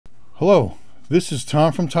Hello, this is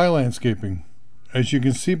Tom from Thai Landscaping. As you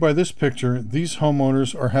can see by this picture, these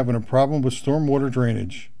homeowners are having a problem with stormwater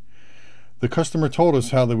drainage. The customer told us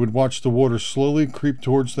how they would watch the water slowly creep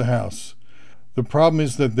towards the house. The problem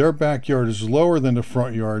is that their backyard is lower than the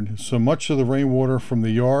front yard, so much of the rainwater from the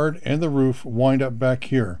yard and the roof wind up back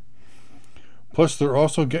here. Plus, they're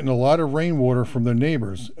also getting a lot of rainwater from their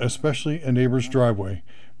neighbors, especially a neighbor's driveway,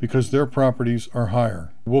 because their properties are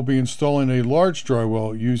higher. We'll be installing a large dry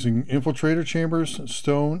well using infiltrator chambers,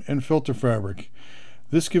 stone, and filter fabric.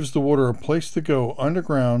 This gives the water a place to go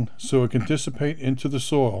underground so it can dissipate into the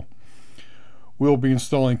soil. We'll be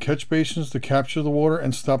installing catch basins to capture the water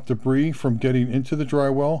and stop debris from getting into the dry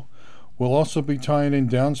well. We'll also be tying in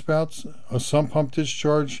downspouts, a sump pump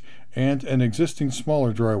discharge, and an existing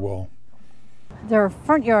smaller dry well. Their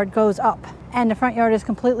front yard goes up, and the front yard is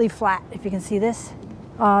completely flat, if you can see this.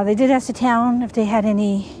 They did ask the town if they had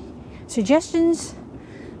any suggestions.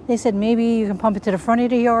 They said maybe you can pump it to the front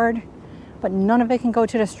of the yard, but none of it can go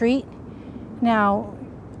to the street. Now,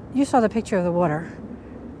 you saw the picture of the water.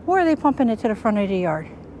 Where are they pumping it to the front of the yard?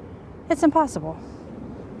 It's impossible.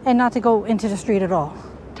 And not to go into the street at all.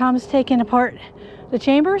 Tom's taking apart the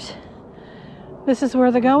chambers. This is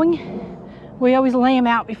where they're going. We always lay them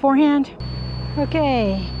out beforehand.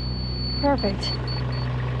 Okay, perfect.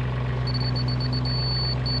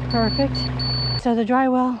 Perfect. So the dry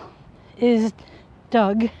well is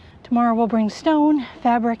dug. Tomorrow we'll bring stone,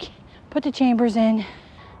 fabric, put the chambers in.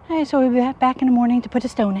 Okay, so we'll be back in the morning to put the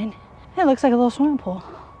stone in. It looks like a little swimming pool,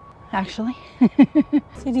 actually.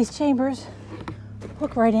 See these chambers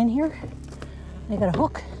hook right in here. They got a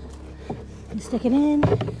hook. You stick it in.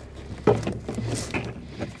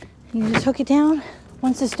 You just hook it down.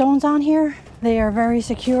 Once the stone's on here, they are very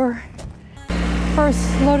secure.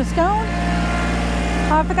 First load of stone.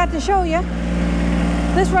 I forgot to show you.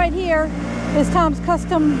 This right here is Tom's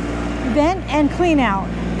custom vent and clean out.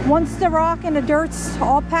 Once the rock and the dirt's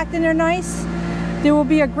all packed in there nice, there will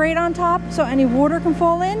be a grate on top so any water can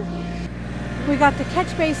fall in. We got the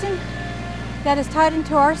catch basin that is tied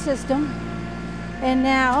into our system, and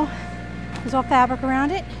now there's all fabric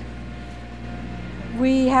around it.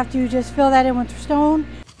 We have to just fill that in with stone.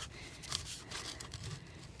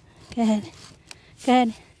 Go ahead. Go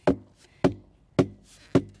ahead.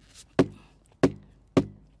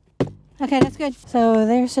 Okay, that's good. So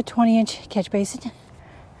there's a 20-inch catch basin.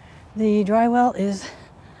 The dry well is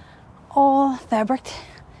all fabriced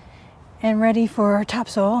and ready for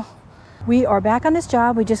topsoil. We are back on this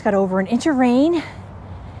job. We just got over an inch of rain,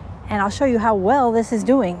 and I'll show you how well this is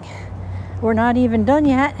doing. We're not even done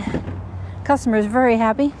yet. Customer is very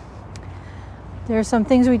happy. There's some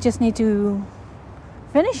things we just need to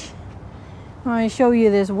finish. I'm going to show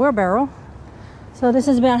you this wheelbarrow. So this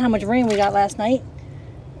is about how much rain we got last night.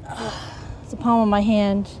 It's the palm of my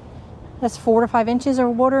hand. That's 4 to 5 inches of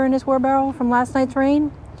water in this wheelbarrow from last night's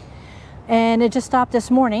rain. And it just stopped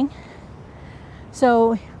this morning.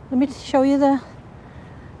 So let me show you the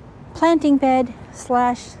planting bed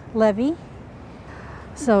slash levee.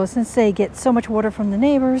 So since they get so much water from the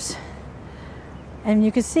neighbors, and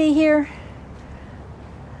you can see here,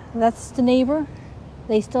 that's the neighbor.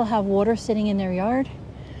 They still have water sitting in their yard.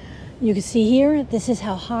 You can see here, this is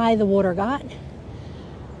how high the water got.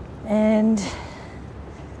 And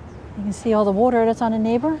you can see all the water that's on the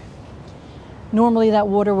neighbor. Normally that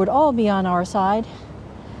water would all be on our side.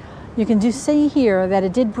 You can just see here that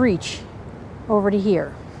it did breach over to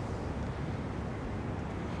here.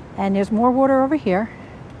 And there's more water over here.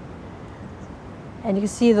 And you can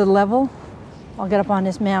see the level. I'll get up on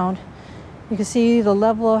this mound. You can see the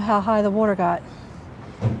level of how high the water got.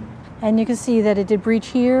 And you can see that it did breach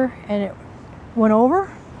here and it went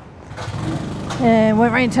over and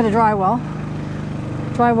went right into the dry well.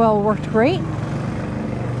 Dry well worked great.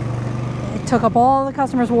 It took up all the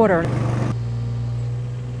customer's water.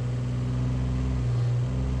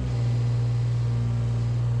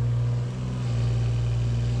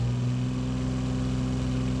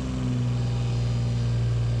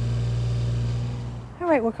 All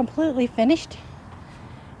right, we're completely finished,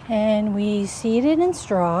 and we seeded and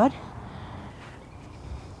strawed.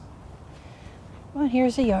 Well,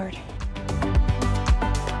 here's the yard.